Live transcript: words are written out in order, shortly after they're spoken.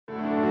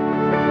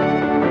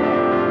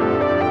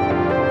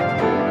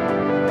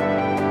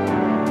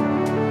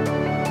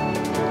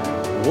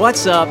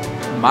What's up,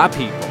 my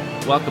people?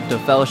 Welcome to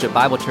Fellowship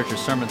Bible Church's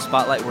Sermon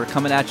Spotlight. We're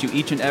coming at you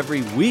each and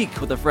every week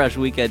with a fresh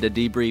weekend to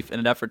debrief in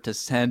an effort to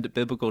send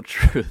biblical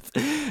truth.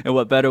 And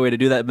what better way to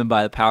do that than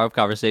by the power of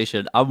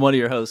conversation? I'm one of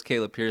your hosts,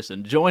 Caleb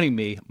Pearson. Joining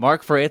me,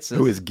 Mark Francis.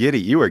 Who is giddy?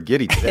 You are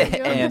giddy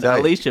today. And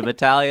Alicia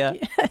Battaglia.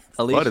 Yes.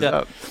 Alicia. What is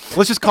up?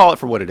 Let's just call it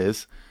for what it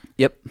is.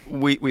 Yep.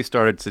 We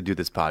started to do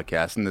this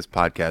podcast, and this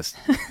podcast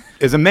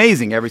is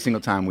amazing every single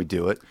time we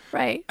do it.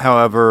 Right.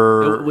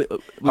 However, We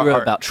were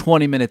about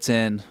 20 minutes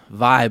in,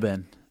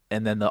 vibing,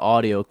 and then the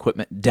audio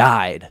equipment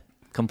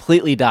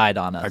completely died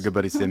on us. our good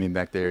buddy Simeon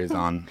back there is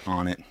on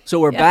it. So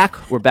we're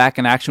back. We're back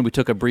in action. We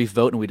took a brief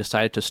vote and we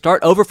decided to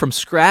start over from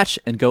scratch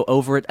and go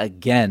over it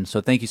again. So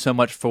thank you so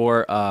much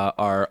for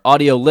our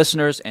audio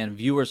listeners and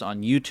viewers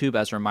on YouTube.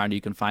 As a reminder,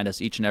 you can find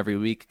us each and every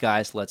week.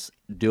 Guys, let's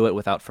do it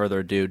without further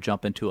ado.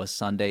 Jump into a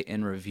Sunday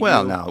in review.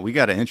 Well, no, we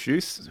got to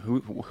introduce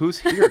who's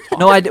here. Talking.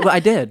 No, I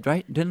did,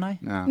 right? Didn't I?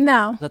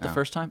 No. Was that the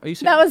first time? Are you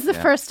serious? That was the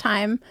Yeah. first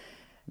time.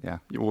 Yeah,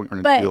 we're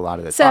going to But do a lot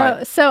of this.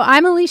 so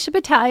I'm Alicia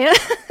Battaglia.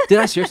 Did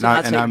I seriously?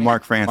 And I'm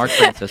Mark Francis. Mark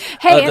Francis.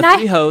 Hey, the and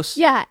three hosts.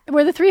 Yeah,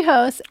 we're the three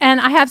hosts, and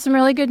I have some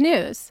really good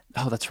news.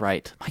 Oh, that's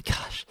right. My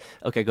gosh.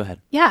 Okay, go ahead.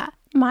 Yeah,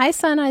 my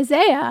son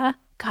Isaiah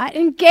got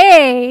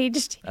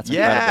engaged. That's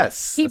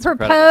Yes. He That's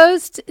incredible.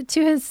 proposed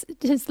to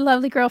his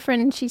lovely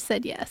girlfriend, and she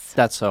said yes.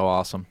 That's so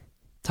awesome.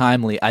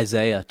 Timely.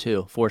 Isaiah,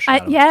 too.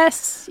 Foreshadowing.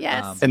 Yes.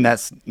 And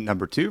that's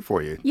number 2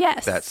 for you.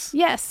 Yes. That's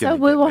yes. So gonna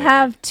we get will married.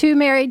 have 2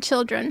 married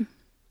children.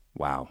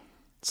 Wow.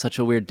 Such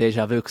a weird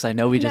deja vu because I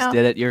know we just No.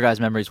 did it. Your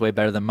guys' memory is way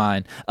better than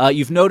mine.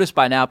 You've noticed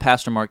by now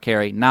Pastor Mark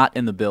Carey not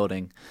in the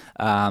building,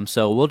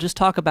 so we'll just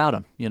talk about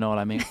him. You know what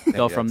I mean?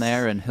 Go from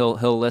there, and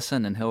he'll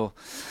listen and he'll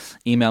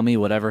email me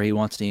whatever he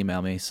wants to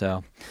email me.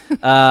 So,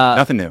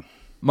 Nothing new.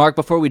 Mark,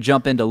 before we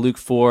jump into Luke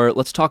 4,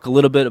 let's talk a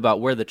little bit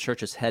about where the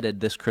church is headed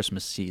this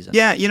Christmas season.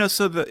 Yeah,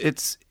 so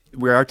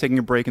we are taking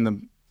a break in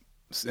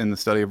the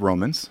study of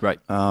Romans, Right.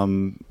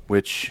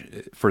 Which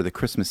for the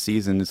Christmas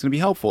season is going to be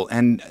helpful.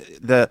 And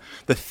the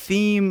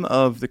theme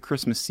of the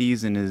Christmas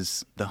season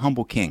is the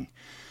humble king.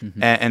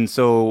 Mm-hmm. And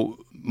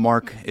so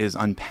Mark is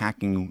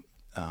unpacking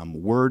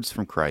words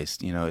from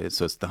Christ,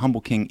 so it's the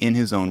humble king in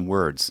his own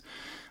words.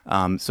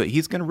 So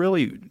he's going to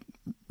really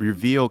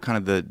reveal kind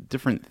of the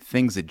different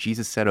things that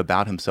Jesus said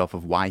about himself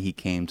of why he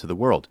came to the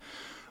world.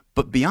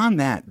 But beyond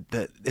that,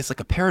 it's like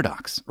a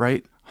paradox,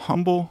 right?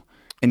 Humble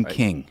and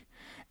king.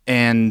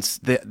 And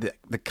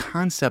the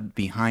concept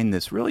behind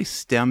this really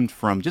stemmed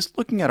from just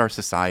looking at our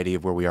society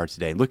of where we are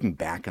today, looking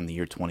back on the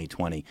year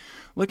 2020,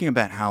 looking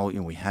about how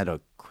we had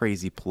a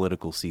crazy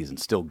political season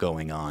still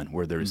going on,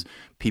 where there's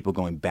people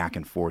going back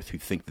and forth who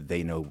think that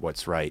they know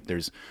what's right.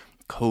 There's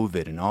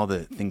COVID and all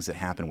the things that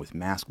happen with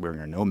mask wearing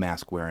or no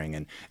mask wearing.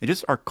 And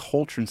just our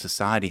culture and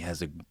society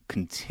has a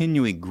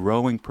continually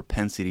growing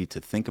propensity to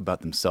think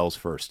about themselves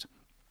first,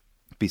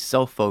 be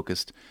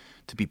self-focused,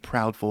 to be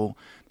proudful,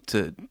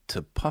 to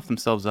puff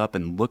themselves up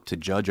and look to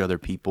judge other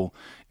people.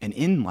 And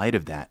in light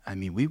of that, I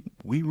mean,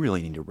 we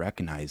really need to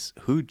recognize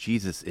who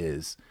Jesus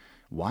is,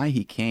 why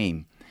he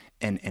came,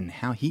 and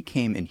how he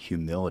came in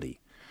humility.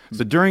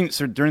 So during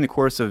the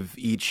course of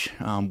each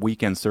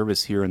weekend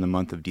service here in the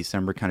month of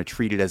December, kind of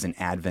treated as an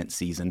Advent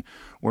season,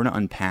 we're going to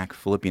unpack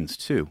Philippians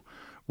 2,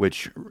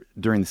 which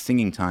during the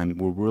singing time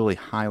will really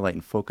highlight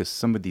and focus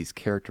some of these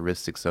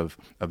characteristics of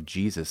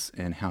Jesus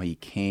and how he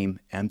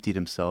came, emptied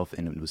himself,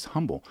 and was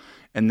humble.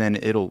 And then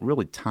it'll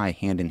really tie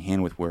hand in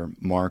hand with where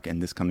Mark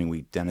and this coming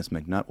week Dennis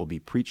McNutt will be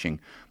preaching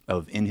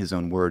of, in his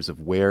own words, of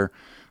where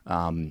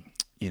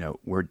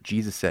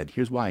Jesus said,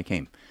 "Here's why I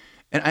came."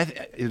 And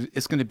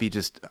it's going to be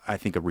just, I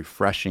think, a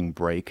refreshing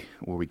break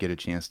where we get a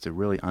chance to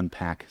really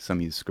unpack some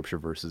of these scripture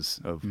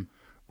verses of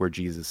where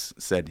Jesus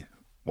said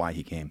why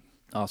he came.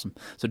 Awesome.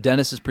 So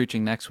Dennis is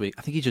preaching next week.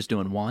 I think he's just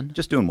doing one.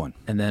 Just doing one.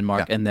 And then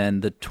Mark, Yeah. and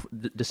then the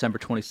December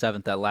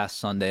 27th, that last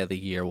Sunday of the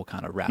year, we'll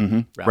kind of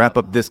wrap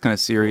up this kind of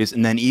series.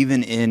 And then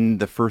even in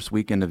the first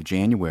weekend of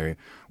January,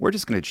 we're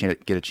just going to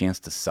get a chance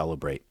to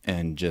celebrate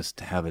and just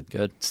have a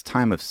good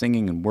time of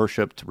singing and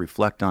worship to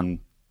reflect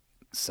on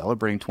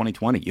celebrating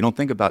 2020. You don't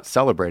think about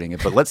celebrating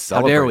it, but let's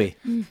celebrate. How dare we?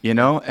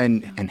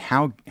 And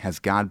how has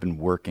God been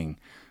working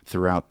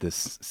throughout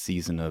this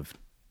season of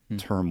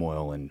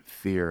turmoil and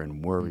fear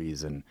and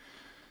worries and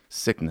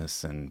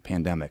sickness and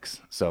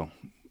pandemics. So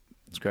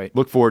It's great.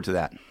 look forward to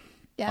that.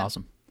 Yeah.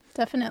 Awesome.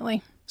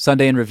 Definitely.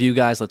 Sunday in review,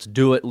 guys. Let's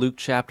do it. Luke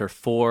chapter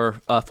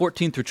 4,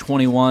 14 through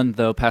 21,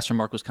 though Pastor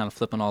Mark was kind of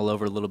flipping all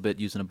over a little bit,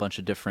 using a bunch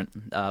of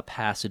different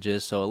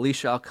passages. So,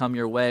 Alicia, I'll come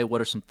your way. What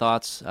are some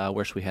thoughts?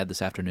 Where should we head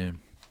this afternoon?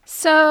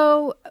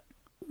 So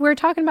we're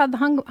talking about the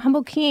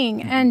humble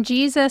king, and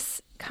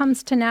Jesus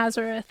comes to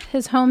Nazareth,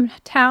 his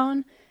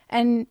hometown,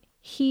 and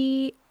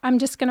I'm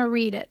just going to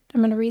read it.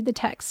 I'm going to read the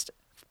text.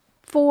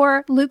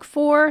 Luke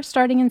 4,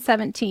 starting in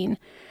 17.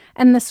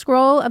 And the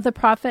scroll of the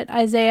prophet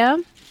Isaiah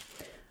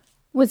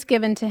was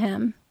given to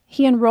him.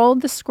 He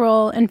unrolled the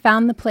scroll and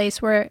found the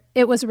place where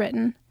it was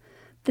written,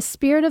 "The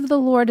Spirit of the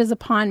Lord is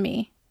upon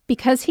me,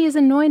 Because he has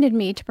anointed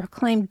me to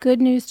proclaim good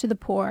news to the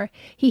poor,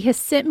 he has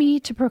sent me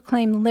to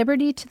proclaim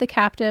liberty to the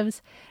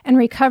captives and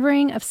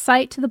recovering of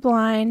sight to the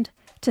blind,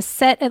 to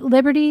set at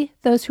liberty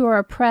those who are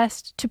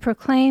oppressed, to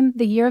proclaim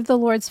the year of the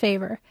Lord's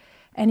favor.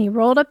 And he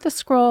rolled up the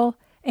scroll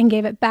and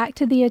gave it back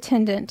to the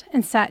attendant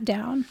and sat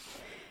down.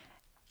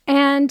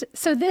 And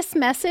so this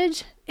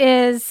message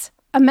is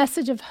a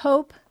message of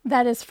hope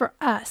that is for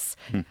us.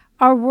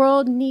 Our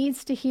world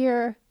needs to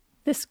hear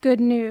this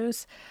good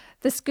news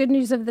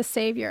of the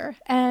Savior.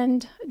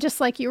 And just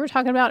like you were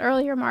talking about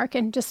earlier, Mark,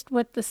 and just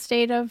what the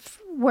state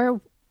of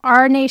where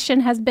our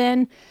nation has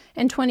been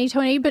in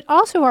 2020, but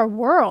also our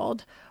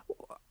world,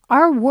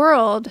 our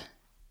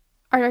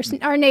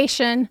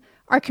nation,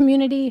 our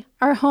community,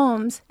 our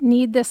homes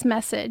need this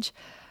message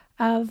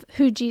of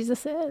who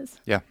Jesus is.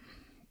 Yeah,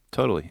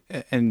 totally.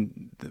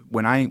 And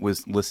when I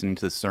was listening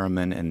to the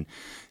sermon and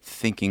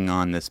thinking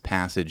on this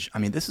passage, I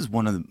mean, this is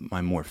one of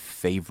my more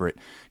favorite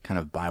kind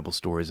of Bible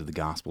stories of the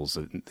Gospels.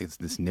 It's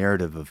this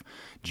narrative of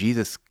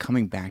Jesus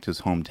coming back to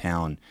his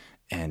hometown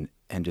and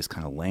just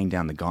kind of laying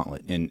down the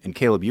gauntlet. And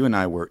Caleb, you and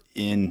I were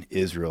in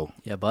Israel,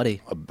 Yeah,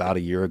 buddy. about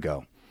a year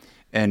ago.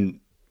 And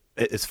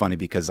it's funny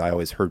because I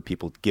always heard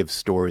people give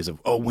stories of,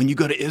 oh, when you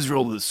go to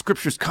Israel, the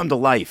scriptures come to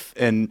life.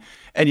 And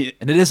it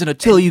isn't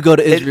until you go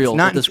to Israel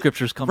that the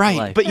scriptures come right, to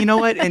life. But you know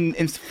what?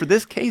 And for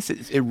this case,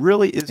 it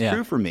really is Yeah.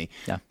 true for me.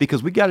 Yeah.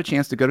 Because we got a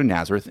chance to go to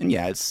Nazareth. And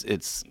yeah,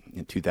 it's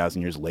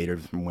 2,000 years later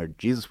from where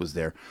Jesus was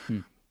there.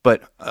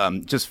 But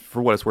just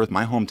for what it's worth,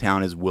 my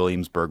hometown is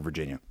Williamsburg,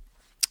 Virginia.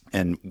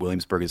 And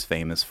Williamsburg is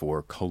famous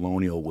for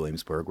colonial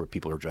Williamsburg, where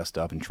people are dressed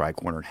up in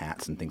tri-cornered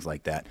hats and things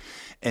like that.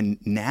 And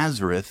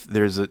Nazareth,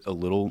 there's a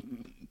little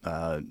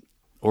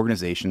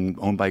organization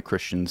owned by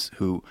Christians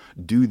who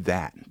do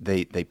that.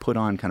 They put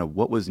on kind of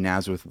what was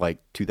Nazareth like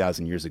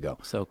 2,000 years ago.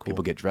 So cool.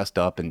 People get dressed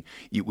up, and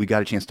we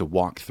got a chance to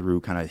walk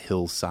through kind of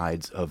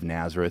hillsides of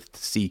Nazareth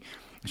to see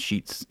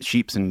sheep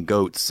and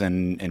goats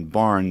and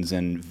barns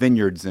and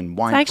vineyards and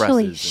wine It's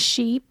actually presses.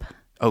 sheep.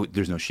 Oh,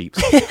 there's no sheep.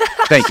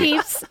 Thank you.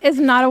 Sheeps is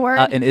not a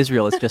word. In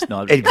Israel, it's just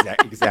not.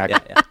 Exactly.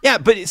 Yeah. Yeah,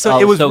 but so Oh,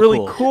 it was so really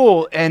cool.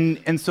 cool.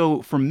 And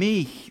so for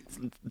me,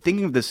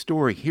 thinking of this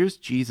story, here's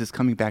Jesus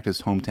coming back to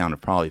his hometown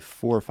of probably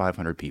 400 or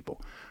 500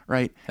 people,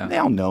 right? Yeah. And they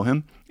all know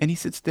him. And he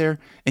sits there,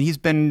 and he's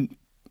been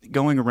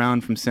going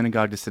around from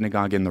synagogue to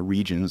synagogue in the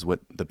regions,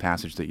 what the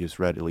passage that you just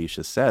read,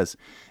 Alicia, says.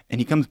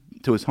 And he comes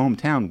to his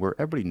hometown where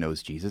everybody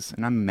knows Jesus.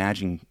 And I'm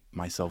imagining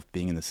myself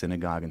being in the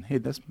synagogue and, hey,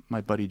 that's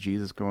my buddy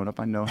Jesus growing up.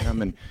 I know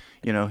him. And,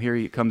 here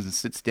he comes and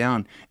sits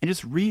down and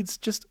just reads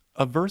just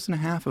a verse and a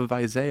half of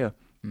Isaiah.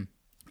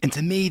 And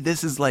to me,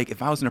 this is like,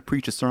 if I was going to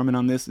preach a sermon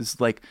on this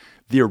is like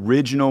the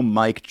original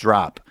mic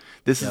drop.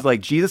 This is like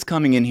Jesus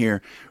coming in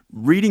here,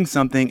 reading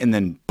something, and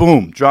then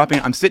boom,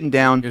 dropping. I'm sitting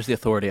down. Here's the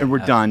authority. And we're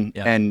done.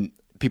 Yeah. And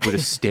people are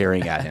just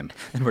staring at him.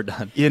 And we're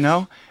done.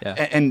 Yeah.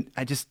 Yeah.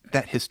 I just,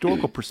 that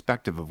historical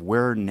perspective of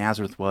where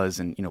Nazareth was,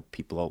 and,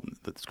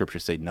 the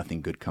scriptures say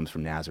nothing good comes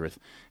from Nazareth.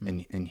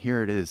 And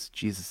here it is.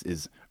 Jesus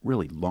is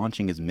really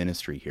launching his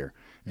ministry here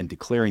and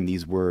declaring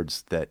these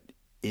words that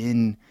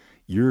in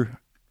your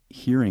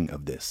hearing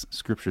of this,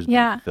 scripture's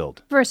been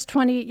fulfilled. Verse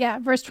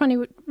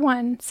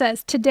 21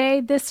 says,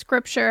 today this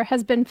scripture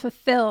has been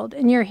fulfilled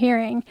in your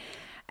hearing.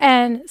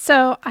 And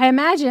so I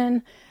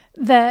imagine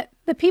that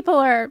the people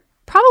are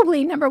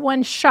probably, number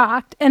one,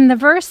 shocked. And the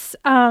verse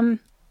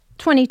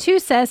 22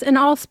 says, and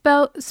all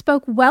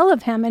spoke well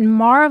of him and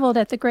marveled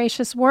at the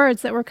gracious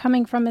words that were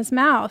coming from his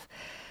mouth.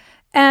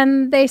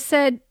 And they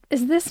said,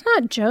 is this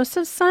not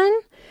Joseph's son?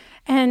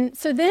 And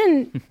so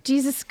then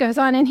Jesus goes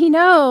on, and he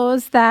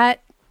knows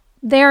that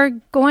they're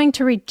going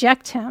to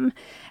reject him.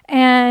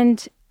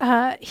 And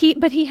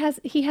he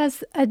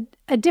has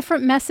a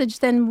different message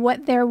than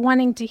what they're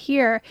wanting to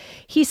hear.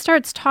 He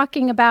starts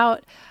talking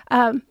about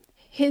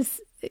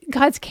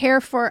God's care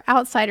for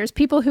outsiders,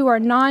 people who are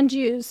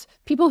non-Jews,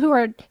 people who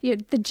are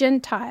the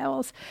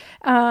Gentiles.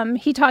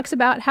 He talks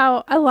about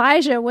how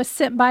Elijah was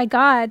sent by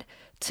God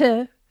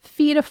to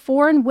feed a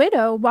foreign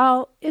widow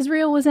while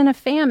Israel was in a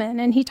famine.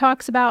 And he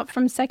talks about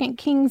from 2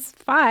 Kings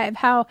 5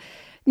 how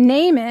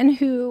Naaman,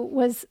 who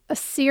was a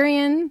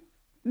Syrian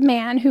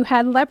man who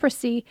had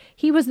leprosy,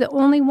 he was the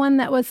only one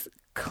that was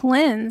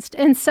cleansed.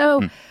 And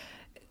so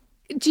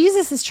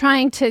Jesus is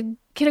trying to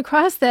get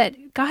across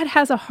that God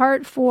has a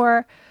heart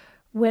for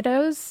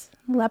widows,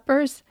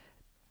 lepers,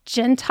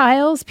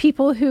 Gentiles,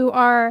 people who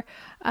are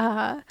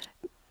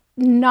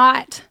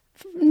not,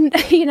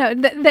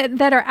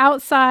 that are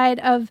outside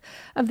of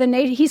the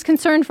nation. He's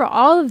concerned for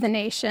all of the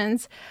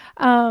nations.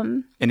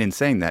 And in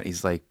saying that,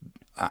 he's like,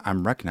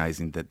 I'm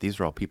recognizing that these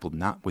are all people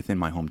not within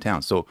my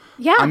hometown. So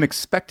I'm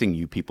expecting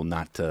you people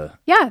not to.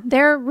 Yeah,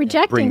 they're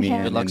rejecting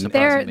him. Good luck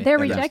They're surprising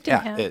me.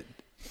 rejecting him.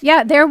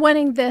 They're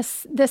wanting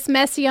this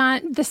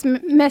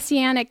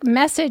messianic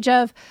message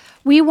of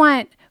we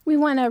want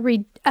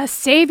a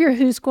savior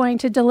who's going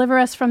to deliver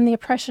us from the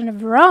oppression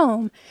of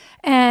Rome,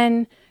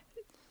 and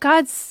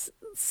God's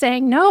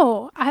saying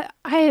no. I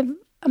have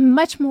a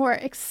much more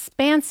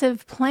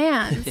expansive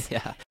plans.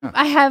 Yeah.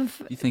 I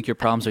have. You think your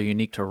problems are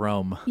unique to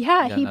Rome.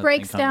 Yeah, You got he another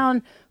breaks thing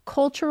coming. down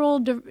cultural,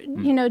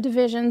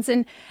 divisions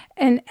and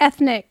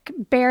ethnic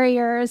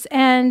barriers,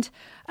 and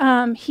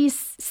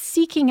he's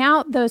seeking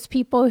out those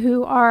people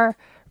who are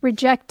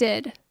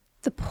rejected,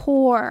 the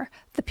poor,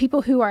 the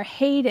people who are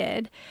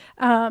hated.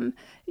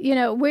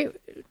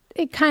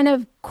 It kind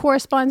of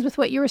corresponds with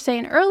what you were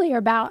saying earlier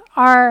about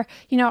our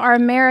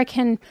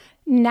American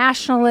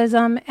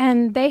nationalism,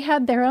 and they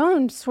had their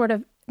own sort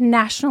of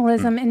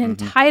nationalism and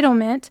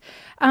entitlement,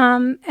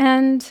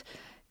 and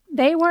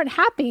they weren't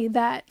happy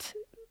that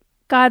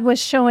God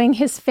was showing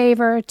his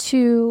favor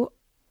to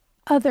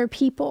other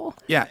people.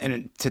 Yeah,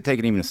 and to take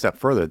it even a step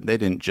further, they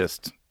didn't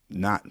just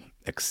not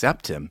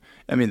accept him.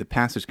 I mean, the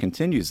passage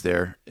continues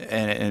there,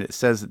 and it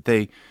says that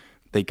they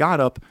got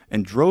up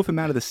and drove him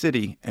out of the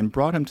city and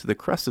brought him to the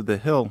crest of the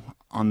hill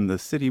on the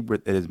city where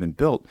it has been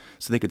built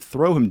so they could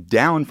throw him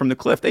down from the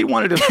cliff. They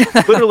wanted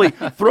to literally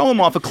throw him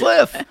off a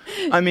cliff.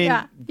 I mean,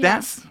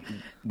 that's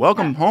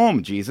welcome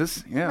home,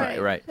 Jesus. Yeah.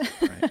 Right.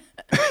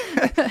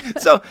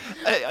 So,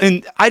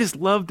 and I just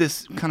love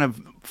this kind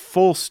of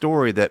full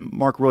story that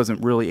Mark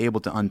wasn't really able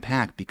to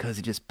unpack, because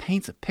it just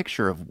paints a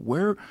picture of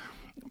where,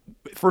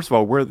 first of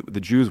all, where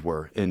the Jews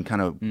were and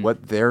kind of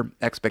what their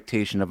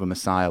expectation of a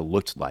Messiah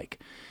looked like.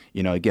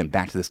 Again,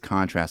 back to this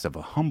contrast of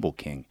a humble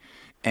king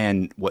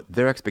and what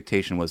their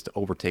expectation was to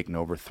overtake and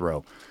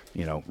overthrow,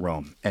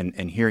 Rome.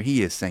 And here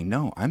he is saying,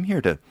 no, I'm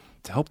here to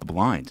help the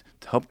blind,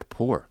 to help the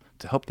poor,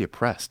 to help the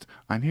oppressed.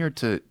 I'm here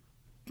to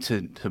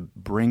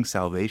bring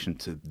salvation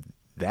to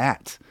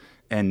that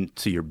and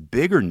to your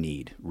bigger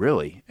need,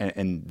 really.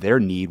 And their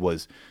need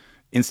was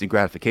instant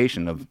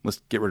gratification of,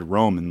 let's get rid of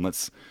Rome and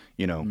let's,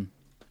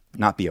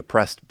 not be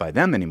oppressed by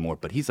them anymore.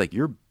 But he's like,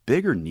 your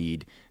bigger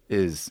need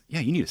is,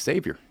 you need a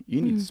savior.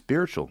 You need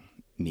spiritual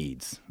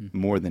needs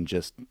more than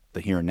just the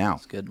here and now.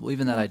 That's good. Well,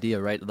 even that idea,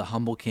 right? The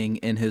humble king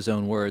in his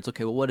own words.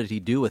 Okay, well, what did he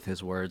do with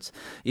his words?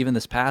 Even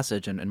this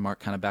passage, and Mark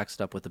kind of backs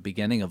it up with the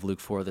beginning of Luke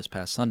 4 this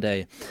past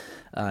Sunday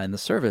in the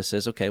service,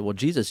 is, okay, well,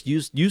 Jesus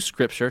used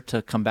Scripture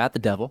to combat the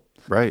devil.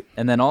 Right.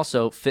 And then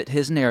also fit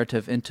his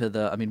narrative into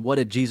what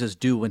did Jesus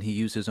do when he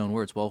used his own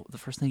words? Well, the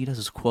first thing he does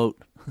is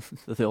quote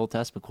the Old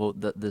Testament, quote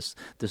this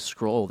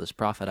scroll, this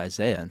prophet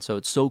Isaiah. And so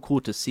it's so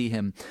cool to see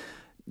him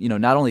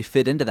not only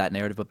fit into that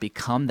narrative, but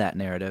become that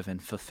narrative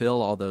and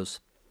fulfill all those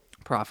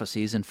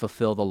prophecies and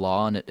fulfill the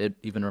law. And it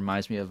even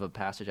reminds me of a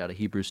passage out of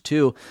Hebrews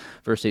 2,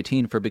 verse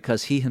 18, for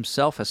because he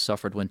himself has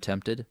suffered when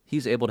tempted,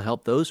 he's able to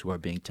help those who are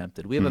being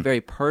tempted. We have a very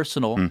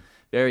personal,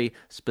 very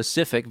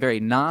specific, very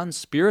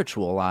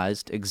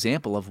non-spiritualized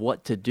example of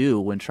what to do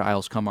when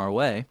trials come our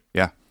way.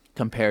 Yeah.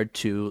 Compared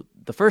to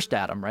the first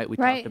Adam, right? We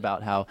talked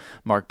about how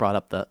Mark brought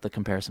up the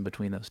comparison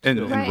between those two.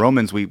 In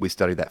Romans, we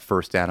studied that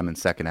first Adam and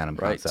second Adam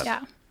concept.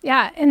 Yeah.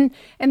 Yeah,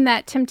 and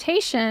that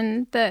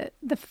temptation,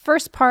 the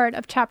first part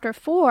of chapter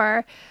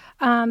 4,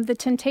 the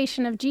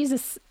temptation of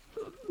Jesus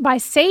by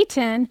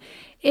Satan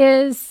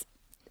it's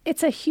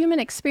a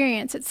human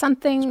experience. It's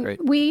something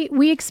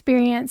we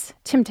experience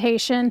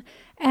temptation,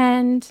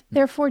 and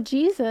therefore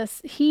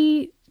Jesus,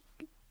 he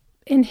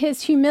in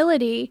his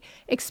humility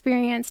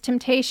experienced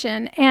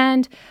temptation.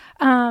 And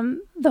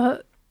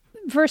the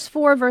Verse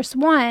 4, verse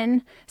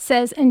 1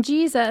 says, and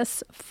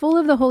Jesus, full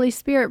of the Holy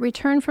Spirit,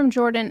 returned from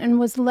Jordan and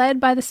was led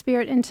by the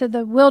Spirit into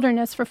the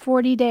wilderness for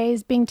 40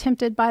 days, being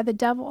tempted by the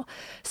devil.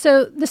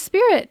 So the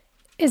Spirit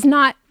is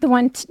not the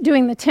one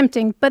doing the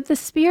tempting, but the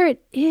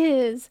Spirit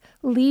is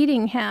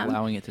leading him.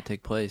 Allowing it to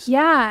take place.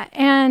 Yeah,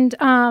 and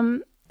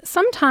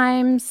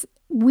sometimes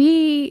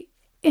we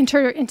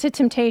enter into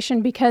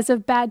temptation because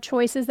of bad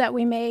choices that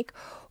we make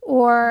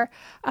or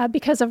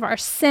because of our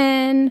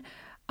sin.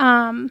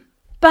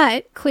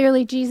 But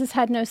clearly Jesus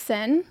had no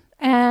sin,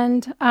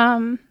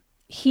 and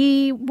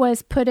he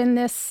was put in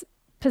this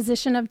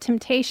position of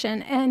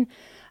temptation. And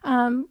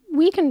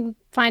we can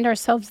find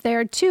ourselves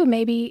there too,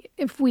 maybe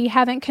if we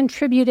haven't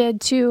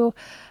contributed to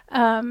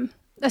a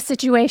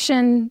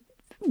situation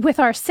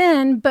with our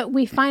sin, but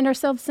we find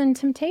ourselves in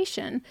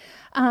temptation.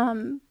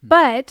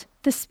 But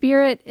the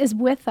Spirit is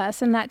with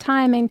us in that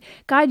time, and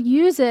God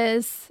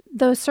uses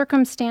those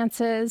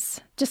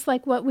circumstances, just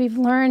like what we've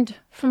learned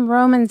from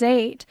Romans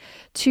 8,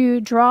 to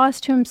draw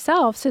us to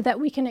himself so that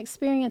we can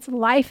experience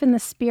life in the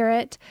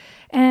Spirit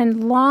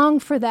and long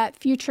for that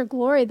future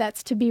glory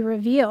that's to be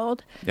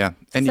revealed. Yeah,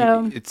 and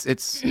so,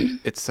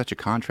 it's such a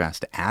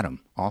contrast to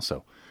Adam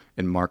also.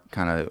 And Mark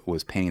kind of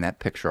was painting that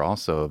picture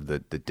also of the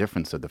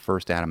difference of the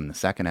first Adam and the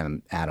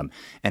second Adam,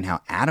 and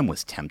how Adam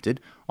was tempted,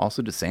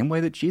 also the same way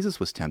that Jesus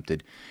was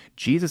tempted.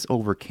 Jesus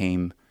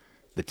overcame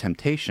the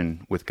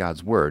temptation with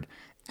God's word.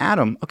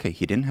 Adam, okay,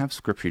 he didn't have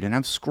scripture, he didn't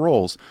have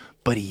scrolls,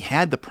 but he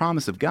had the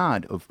promise of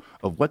God of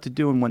what to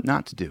do and what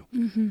not to do.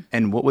 Mm-hmm.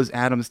 And what was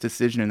Adam's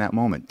decision in that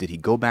moment? Did he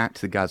go back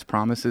to God's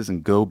promises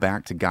and go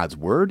back to God's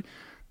word?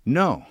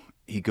 No.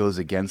 He goes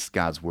against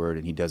God's word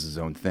and he does his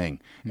own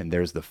thing, and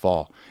there's the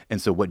fall.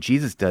 And so what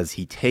Jesus does,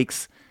 he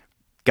takes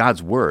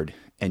God's word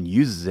and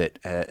uses it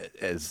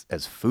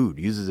as food,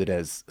 uses it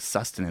as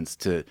sustenance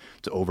to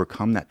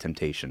overcome that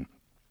temptation.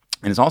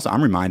 And it's also,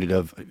 I'm reminded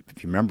of,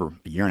 if you remember,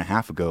 a year and a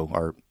half ago,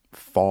 our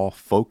fall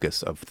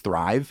focus of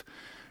Thrive.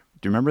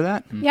 Do you remember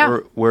that? Yeah.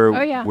 Where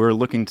Oh, yeah. we're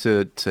looking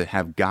to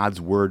have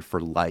God's word for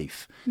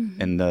life.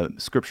 And the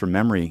scripture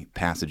memory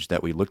passage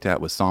that we looked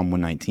at was Psalm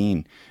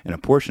 119, and a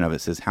portion of it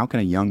says, "How can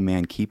a young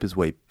man keep his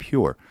way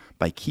pure?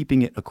 By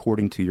keeping it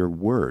according to your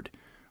word.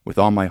 With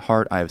all my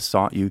heart I have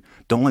sought you.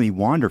 Don't let me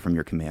wander from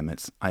your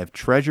commandments. I have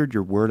treasured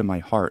your word in my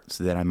heart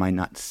so that I might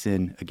not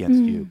sin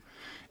against you."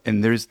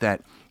 And there's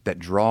that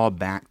draw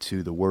back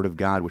to the word of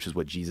God, which is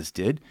what Jesus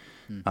did.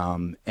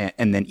 And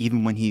then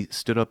even when he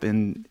stood up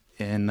in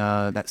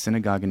that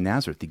synagogue in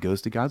Nazareth, he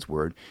goes to God's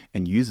word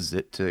and uses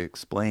it to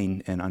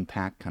explain and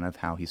unpack kind of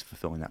how he's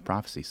fulfilling that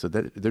prophecy. So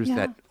that there's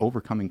that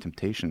overcoming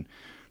temptation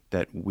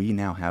that we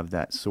now have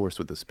that source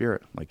with the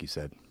Spirit, like you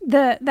said.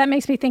 That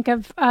makes me think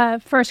of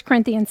 1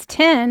 Corinthians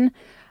 10,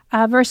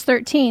 verse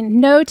 13.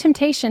 No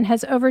temptation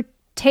has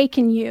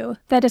overtaken you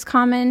that is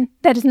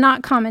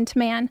not common to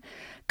man.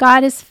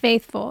 God is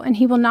faithful, and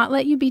he will not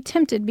let you be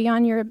tempted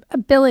beyond your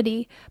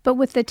ability, but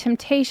with the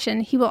temptation,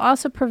 he will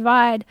also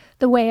provide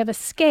the way of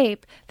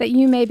escape that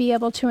you may be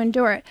able to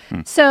endure it.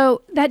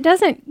 So that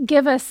doesn't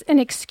give us an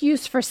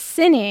excuse for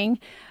sinning.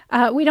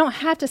 We don't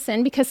have to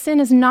sin because sin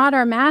is not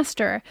our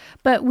master,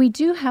 but we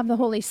do have the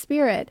Holy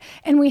Spirit,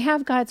 and we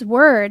have God's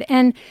word.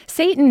 And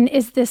Satan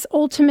is this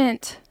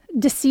ultimate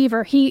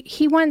deceiver.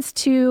 He wants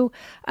to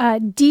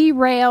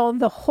derail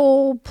the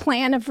whole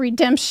plan of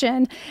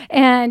redemption,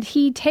 and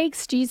he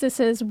takes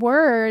Jesus's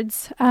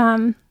words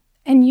and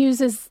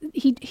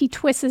he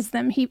twists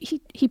them.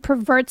 He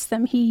perverts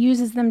them. He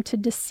uses them to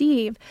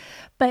deceive.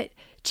 But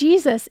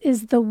Jesus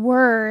is the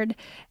Word,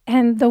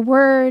 and the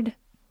Word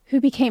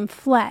who became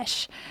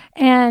flesh,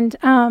 and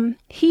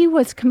he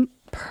was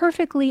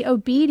perfectly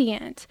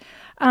obedient.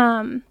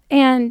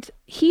 And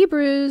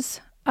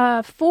Hebrews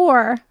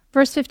 4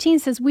 Verse 15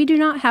 says, "We do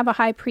not have a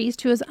high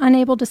priest who is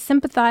unable to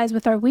sympathize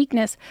with our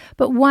weakness,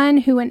 but one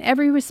who in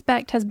every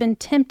respect has been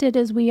tempted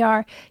as we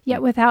are,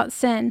 yet without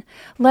sin.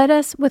 Let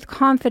us with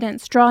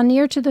confidence draw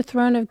near to the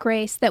throne of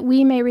grace, that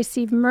we may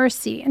receive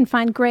mercy and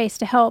find grace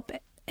to help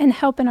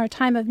in our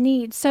time of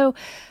need." So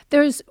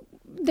there's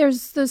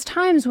those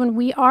times when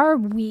we are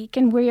weak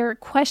and we are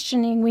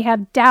questioning, we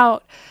have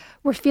doubt,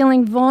 we're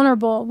feeling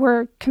vulnerable,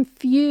 we're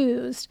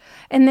confused,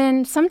 and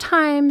then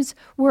sometimes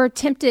we're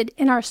tempted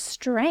in our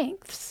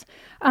strengths,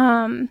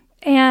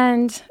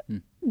 and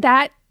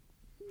that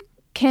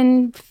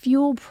can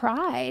fuel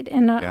pride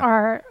in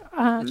our.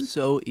 It's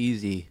so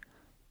easy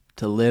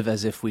to live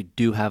as if we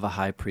do have a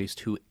high priest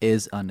who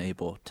is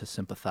unable to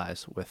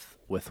sympathize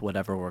with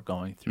whatever we're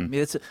going through. I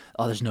mean,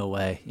 there's no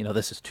way.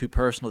 This is too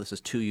personal. This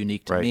is too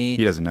unique to me.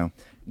 He doesn't know.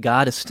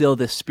 God is still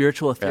this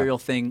spiritual, ethereal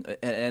thing,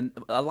 and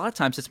a lot of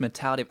times it's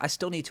mentality of, I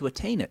still need to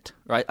attain it,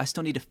 right? I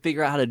still need to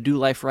figure out how to do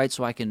life right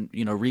so I can,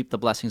 reap the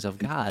blessings of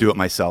God. Do it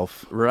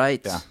myself.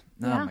 Right. Yeah.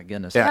 Oh, my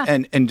goodness. Yeah,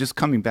 and just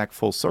coming back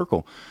full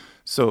circle.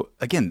 So,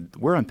 again,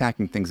 we're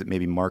unpacking things that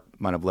maybe Mark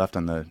might have left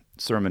on the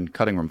sermon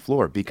cutting room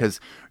floor, because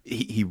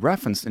he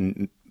referenced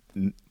and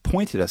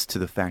pointed us to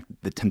the fact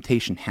that the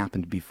temptation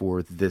happened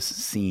before this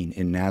scene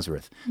in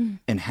Nazareth,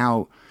 and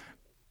how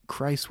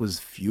Christ was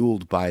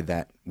fueled by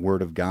that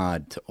word of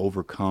God to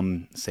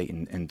overcome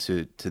Satan and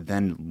to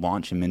then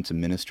launch him into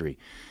ministry.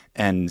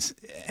 And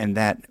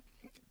that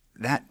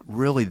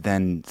really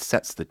then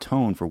sets the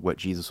tone for what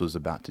Jesus was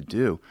about to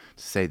do,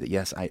 to say that,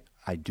 yes,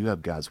 I do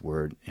have God's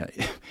word. I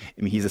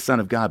mean, he's a son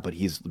of God, but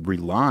he's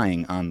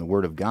relying on the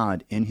word of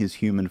God in his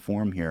human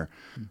form here,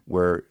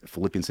 where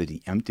Philippians said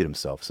he emptied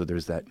himself. So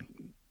there's that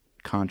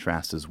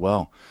contrast as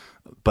well.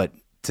 But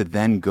to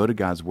then go to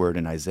God's word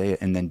in Isaiah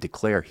and then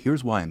declare,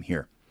 here's why I'm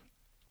here.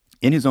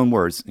 In his own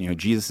words,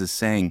 Jesus is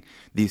saying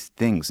these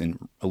things,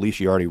 and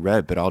Alicia, you already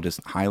read, but I'll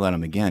just highlight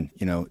them again.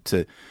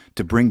 To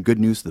bring good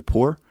news to the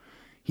poor.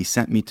 He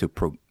sent me to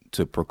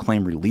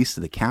proclaim release to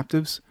the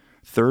captives.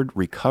 Third,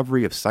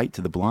 recovery of sight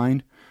to the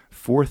blind.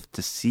 Fourth,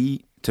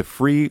 to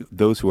free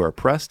those who are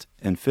oppressed.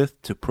 And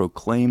fifth, to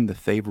proclaim the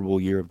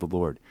favorable year of the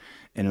Lord.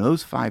 And in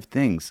those 5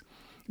 things,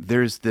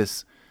 there's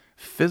this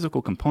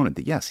physical component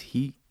that, yes,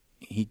 he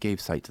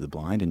gave sight to the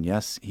blind, and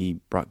yes,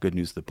 he brought good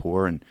news to the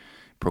poor and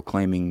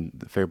proclaiming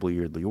the favorable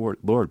year of the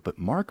Lord. But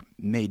Mark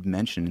made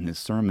mention in his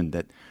sermon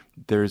that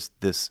there's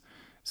this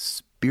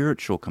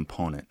spiritual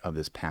component of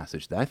this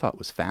passage that I thought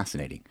was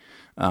fascinating,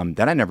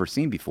 that I'd never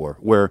seen before,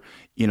 where,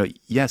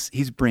 yes,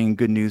 he's bringing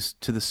good news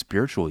to the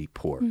spiritually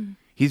poor.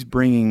 He's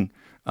bringing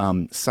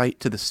sight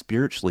to the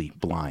spiritually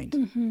blind.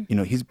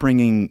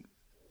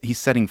 He's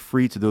setting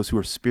free to those who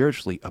are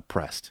spiritually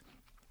oppressed.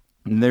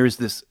 And there's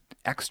this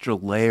extra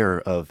layer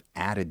of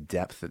added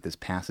depth that this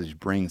passage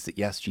brings, that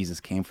yes, Jesus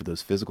came for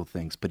those physical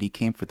things, but he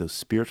came for those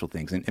spiritual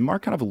things. And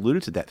Mark kind of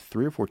alluded to that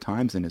 3 or 4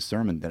 times in his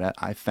sermon that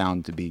I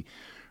found to be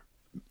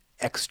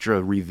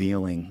extra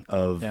revealing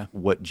of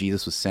what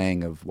Jesus was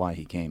saying of why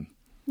he came.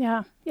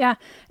 Yeah.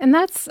 And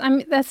that's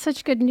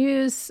such good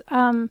news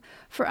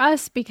for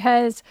us,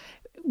 because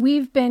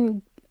we've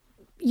been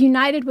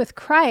united with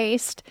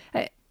Christ,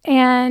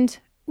 and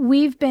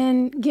we've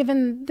been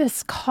given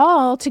this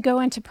call to go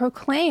and to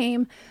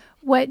proclaim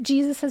what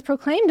Jesus has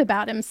proclaimed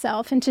about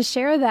himself and to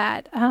share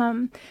that.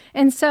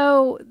 And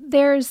so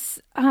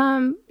there's,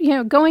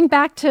 going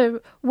back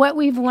to what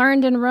we've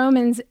learned in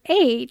Romans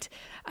 8,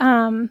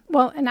 and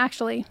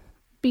actually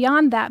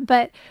beyond that,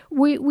 but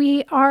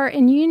we are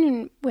in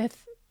union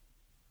with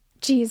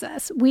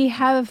Jesus. We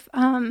have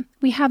a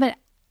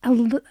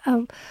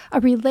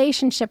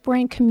relationship. We're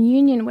in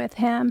communion with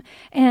him.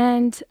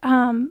 And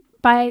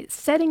by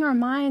setting our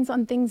minds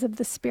on things of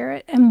the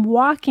Spirit and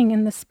walking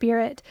in the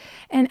Spirit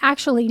and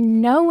actually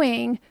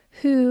knowing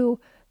who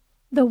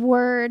the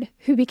Word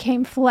who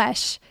became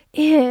flesh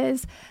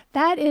is,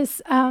 it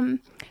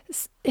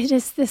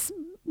is this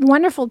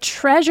wonderful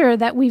treasure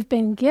that we've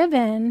been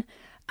given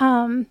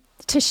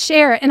to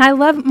share. And I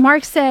love,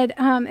 Mark said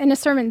in a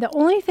sermon, the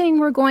only thing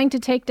we're going to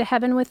take to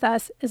heaven with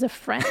us is a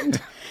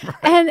friend.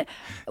 Right.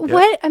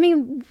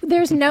 And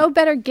there's no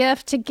better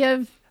gift to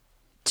give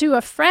to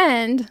a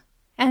friend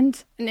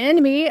and an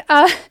enemy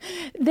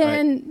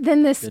than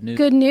this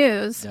good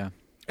news. Yeah.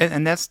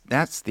 And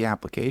that's the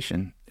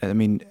application. I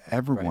mean,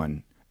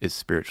 everyone is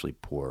spiritually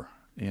poor.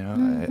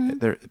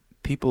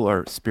 People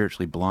are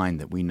spiritually blind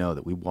that we know,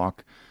 that we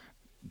walk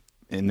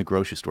in the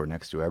grocery store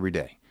next to every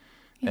day.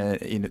 Yeah.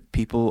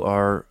 People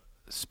are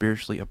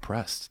spiritually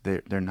oppressed.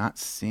 They're not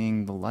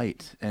seeing the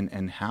light,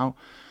 and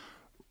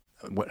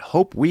what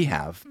hope we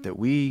have that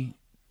we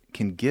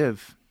can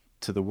give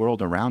to the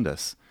world around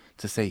us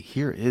to say,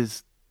 here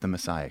is the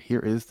Messiah,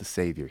 here is the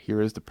Savior, here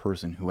is the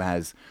person who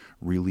has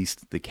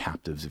released the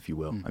captives, if you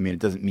will. I mean, it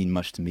doesn't mean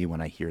much to me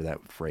when I hear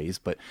that phrase,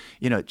 but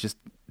just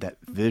that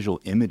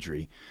visual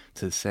imagery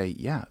to say,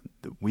 yeah,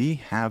 we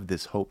have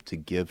this hope to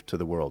give to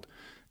the world.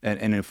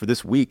 And for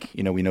this week,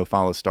 we know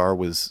Follow Star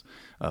was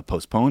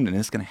postponed, and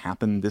it's going to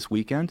happen this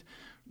weekend,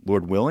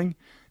 Lord willing.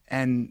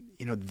 And,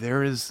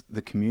 there is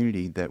the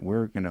community that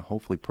we're going to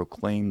hopefully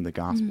proclaim the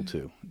gospel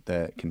to,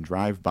 that can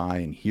drive by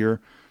and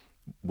hear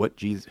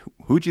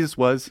who Jesus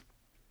was,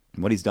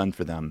 what he's done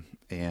for them,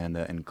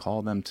 and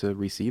call them to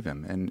receive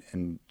him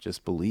and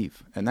just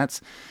believe. And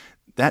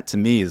that to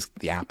me is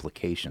the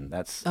application.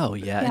 That's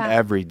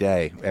every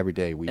day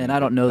we. And I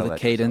don't know the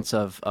cadence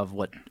of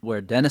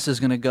where Dennis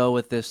is going to go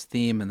with this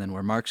theme, and then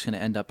where Mark's going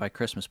to end up by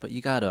Christmas. But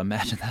you got to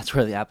imagine that's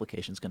where the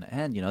application is going to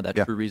end. That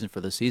true reason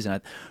for the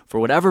season. For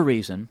whatever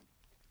reason,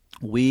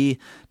 we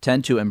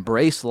tend to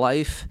embrace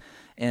life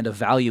and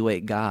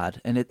evaluate God,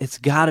 and it's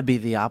got to be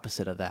the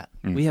opposite of that.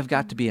 We have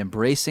got to be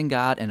embracing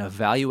God and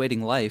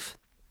evaluating life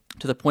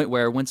to the point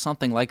where when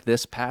something like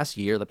this past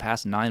year, the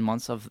past 9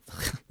 months of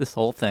this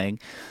whole thing,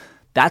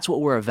 that's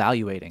what we're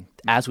evaluating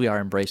as we are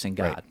embracing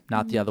God,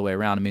 not the other way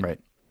around. I mean,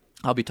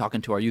 I'll be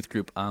talking to our youth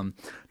group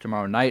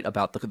tomorrow night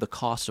about the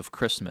cost of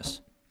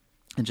Christmas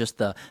and just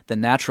the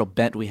natural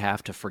bent we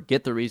have to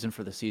forget the reason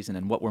for the season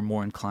and what we're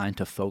more inclined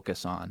to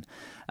focus on,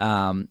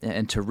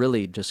 and to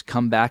really just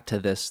come back to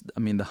this. I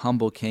mean, the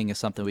humble king is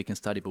something we can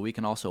study, but we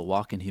can also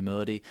walk in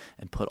humility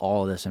and put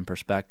all of this in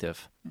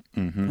perspective.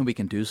 And we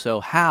can do so.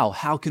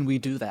 How can we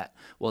do that?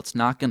 Well, it's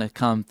not going to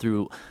come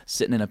through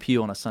sitting in a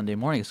pew on a Sunday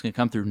morning. It's going to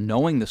come through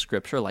knowing the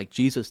Scripture like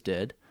Jesus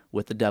did,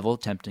 with the devil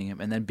tempting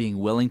him, and then being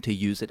willing to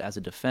use it as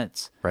a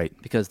defense. Right.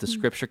 Because the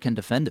Scripture can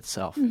defend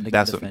itself. It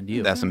can defend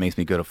you. That's what makes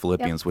me go to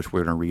Philippians, which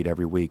we're going to read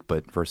every week.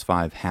 But verse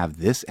 5, have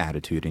this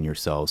attitude in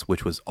yourselves,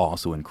 which was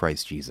also in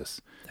Christ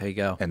Jesus. There you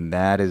go. And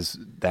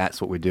that's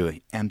what we're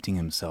doing, emptying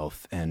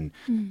himself and,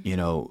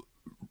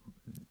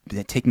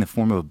 taking the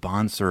form of a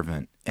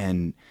bondservant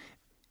and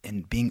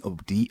being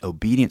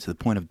obedient to the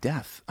point of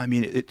death. I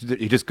mean, it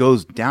just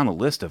goes down a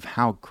list of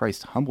how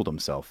Christ humbled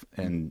himself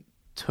and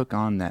took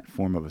on that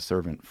form of a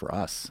servant for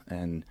us,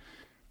 and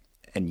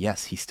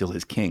yes, he still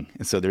is king.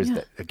 And so there's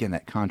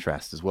that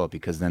contrast as well,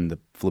 because then the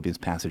Philippians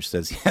passage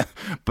says,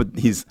 but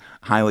he's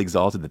highly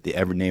exalted that the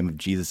every name of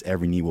Jesus,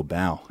 every knee will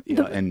bow.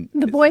 And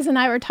the boys and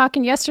I were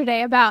talking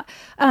yesterday about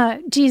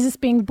Jesus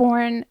being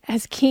born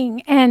as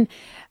king, and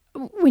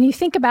when you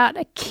think about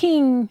a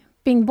king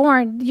being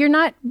born, you're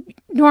not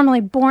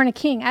normally born a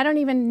king. I don't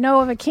even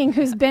know of a king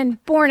who's been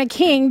born a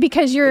king,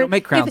 because you don't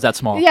make crowns that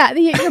small. Yeah,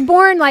 you're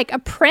born like a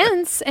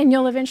prince, and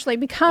you'll eventually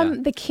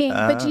become the king.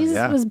 But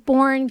Jesus was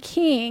born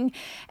king,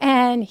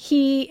 and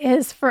he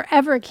is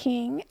forever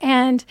king.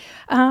 And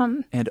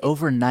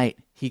overnight,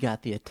 he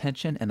got the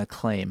attention and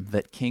acclaim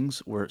that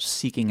kings were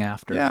seeking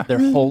after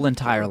their whole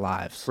entire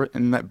lives.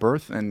 And that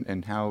birth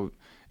and how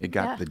it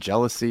got the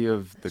jealousy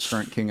of the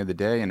current king of the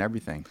day and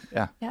everything.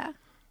 Yeah. Yeah.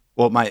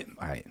 Well,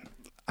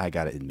 I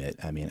got to admit,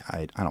 I mean,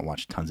 I don't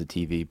watch tons of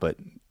TV, but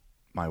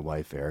my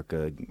wife,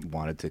 Erica,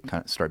 wanted to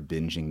kind of start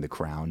binging The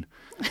Crown.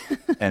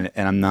 And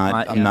I'm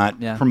not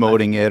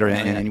promoting it or in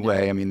any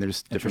way. I mean,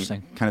 there's different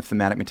kind of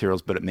thematic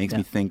materials, but it makes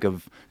me think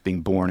of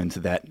being born into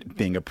that,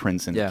 being a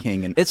prince and a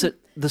king. And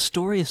the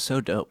story is so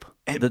dope.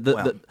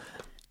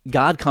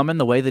 God coming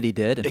the way that he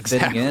did and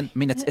fitting in. I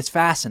mean, it's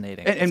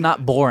fascinating. It's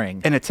not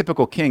boring. And a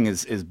typical king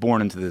is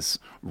born into this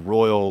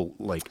royal,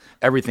 like,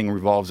 everything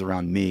revolves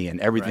around me, and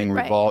everything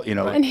revolves,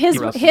 And his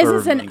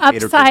is an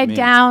upside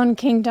down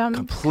kingdom.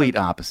 Complete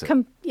opposite.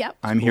 Yep.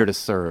 I'm here to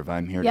serve.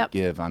 I'm here Yep. to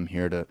give. I'm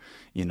here to,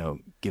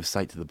 give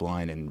sight to the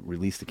blind and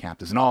release the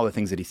captives and all the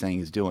things that he's saying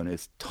he's doing.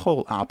 It's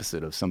total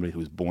opposite of somebody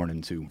who's born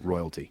into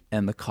royalty.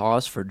 And the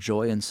cause for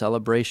joy and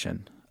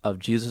celebration of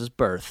Jesus'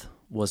 birth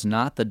was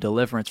not the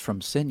deliverance from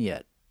sin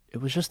yet.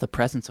 It was just the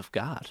presence of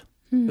God.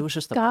 It was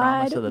just the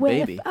promise God of the with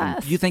baby.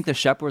 us. Do you think the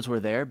shepherds were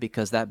there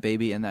because that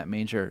baby in that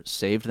manger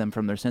saved them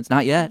from their sins?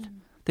 Not yet.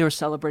 They were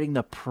celebrating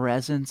the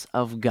presence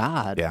of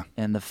God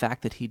and the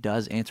fact that he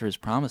does answer his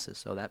promises.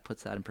 So that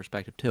puts that in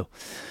perspective too.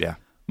 Yeah.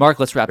 Mark,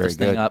 let's wrap Very this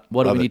thing good. up.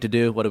 What do Love we it. need to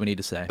do? What do we need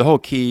to say? The whole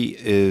key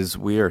is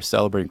we are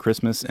celebrating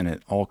Christmas, and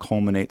it all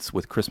culminates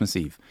with Christmas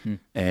Eve.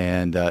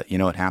 And,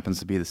 it happens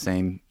to be the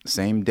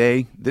same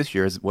day this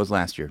year as it was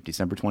last year,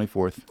 December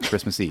 24th,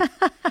 Christmas Eve.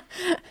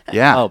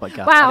 Yeah. Oh, my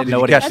God. Wow. I didn't know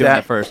what he was Did you doing catch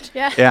at first.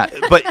 Yeah. Yeah,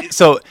 but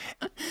so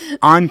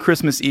on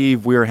Christmas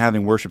Eve, we are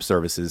having worship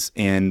services,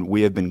 and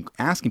we have been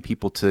asking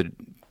people to,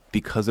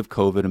 because of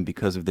COVID and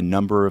because of the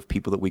number of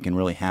people that we can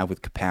really have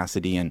with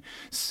capacity and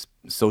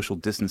social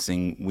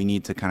distancing, we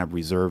need to kind of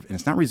reserve, and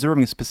it's not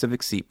reserving a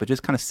specific seat, but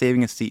just kind of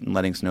saving a seat and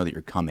letting us know that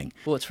you're coming.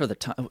 Well, it's for the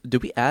time.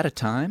 Did we add a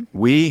time?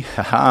 You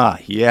are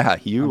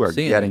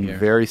seeing it getting here.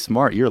 very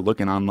smart. You're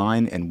looking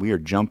online, and we are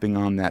jumping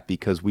on that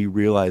because we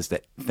realize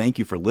that thank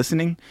you for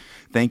listening.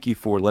 Thank you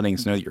for letting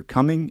us know that you're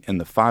coming,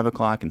 and the 5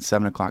 o'clock and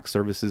 7 o'clock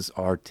services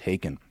are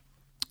taken.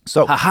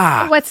 So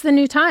What's the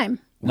new time?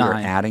 we're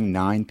 9. adding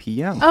 9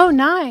 p.m. Oh,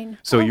 9.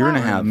 So Oh, you're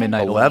going to wow. have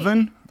Midnight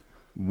 11,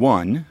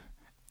 1,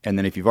 and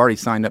then if you've already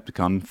signed up to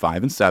come,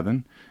 5 and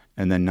 7,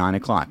 and then 9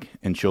 o'clock.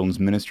 And Children's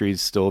Ministry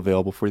is still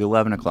available for the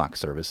 11 o'clock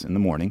service in the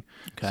morning.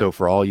 Okay. So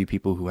for all you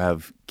people who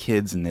have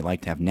kids and they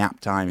like to have nap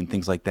time and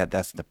things like that,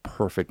 that's the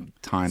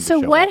perfect time So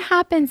to show what up.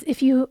 happens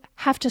if you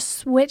have to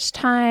switch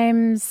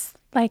times,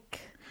 like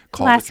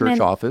Call the last church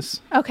minute?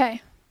 office,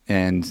 Okay.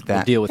 and We'll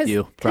that deal with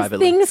you Because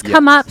privately. things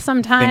come up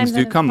sometimes. things do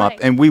and it's come up,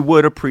 like- and we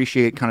would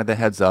appreciate kind of the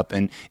heads up.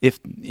 And if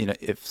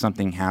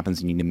something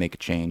happens and you need to make a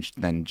change,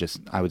 then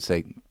just I would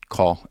say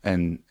call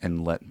and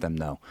let them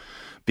know,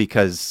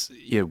 because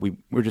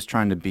we're just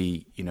trying to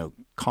be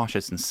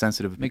cautious and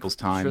sensitive of Make people's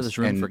sure times. there's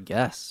room and for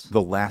guests.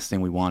 the last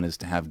thing we want is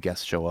to have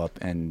guests show up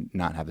and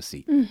not have a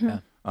seat. Mm-hmm.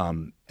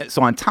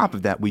 So on top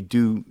of that, we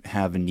do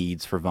have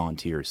needs for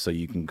volunteers. So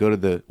you can go to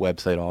the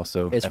website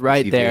also. It's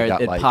right there. It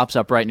fpca.light. pops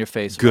up right in your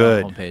face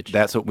Good. on the homepage.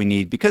 That's what we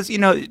need, because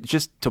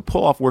just to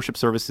pull off worship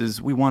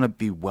services, we want to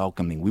be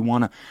welcoming. We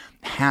want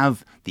to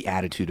have the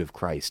attitude of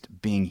Christ,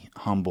 being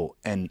humble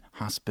and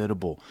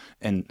hospitable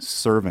and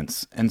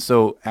servants. And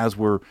so as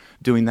we're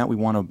doing that, we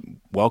want to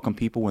welcome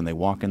people when they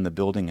walk in the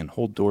building and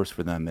hold doors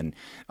for them and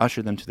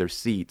usher them to their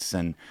seats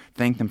and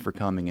thank them for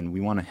coming. And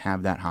we want to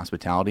have that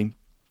hospitality.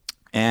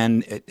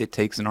 And it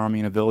takes an army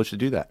and a village to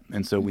do that.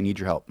 And so we need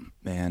your help.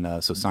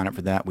 And so sign up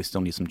for that. We still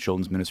need some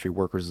children's ministry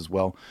workers as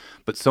well.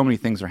 But so many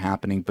things are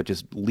happening. But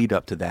just lead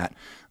up to that.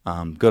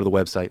 Go to the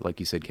website, like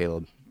you said,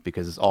 Caleb,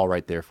 because it's all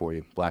right there for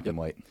you, black and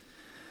white.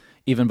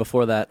 Even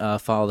before that,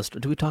 Follow the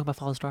Star. Do we talk about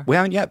Follow the Star? We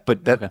haven't yet,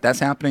 but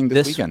that's happening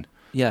this weekend.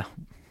 Yeah.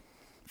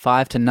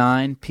 5 to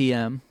 9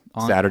 p.m.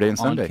 on Saturday and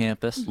on Sunday.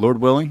 campus. Lord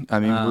willing. I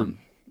mean,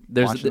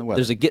 we're watching the weather.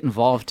 There's a Get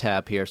Involved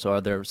tab here, so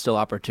are there still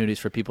opportunities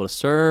for people to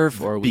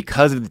serve? Or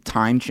because of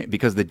the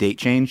because of the date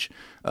change,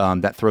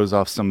 that throws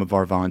off some of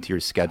our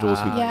volunteers' schedules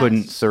who Yes.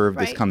 couldn't serve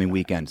this Right. coming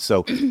weekend.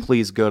 So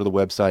please go to the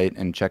website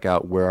and check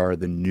out where are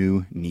the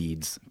new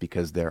needs,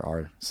 because there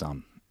are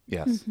some.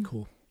 Yes.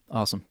 Cool.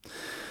 Awesome.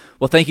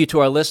 Well, thank you to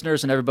our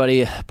listeners and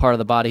everybody part of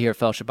the body here at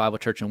Fellowship Bible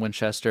Church in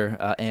Winchester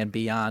and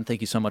beyond. Thank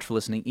you so much for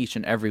listening each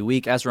and every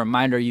week. As a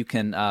reminder, you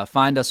can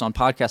find us on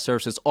podcast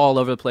services all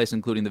over the place,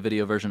 including the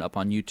video version up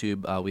on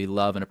YouTube. We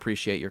love and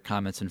appreciate your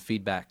comments and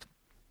feedback.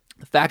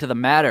 The fact of the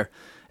matter,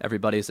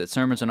 everybody, is that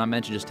sermons are not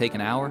meant to just take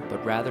an hour,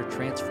 but rather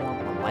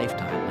transform a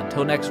lifetime.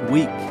 Until next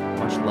week,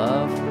 much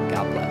love.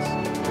 God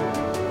bless.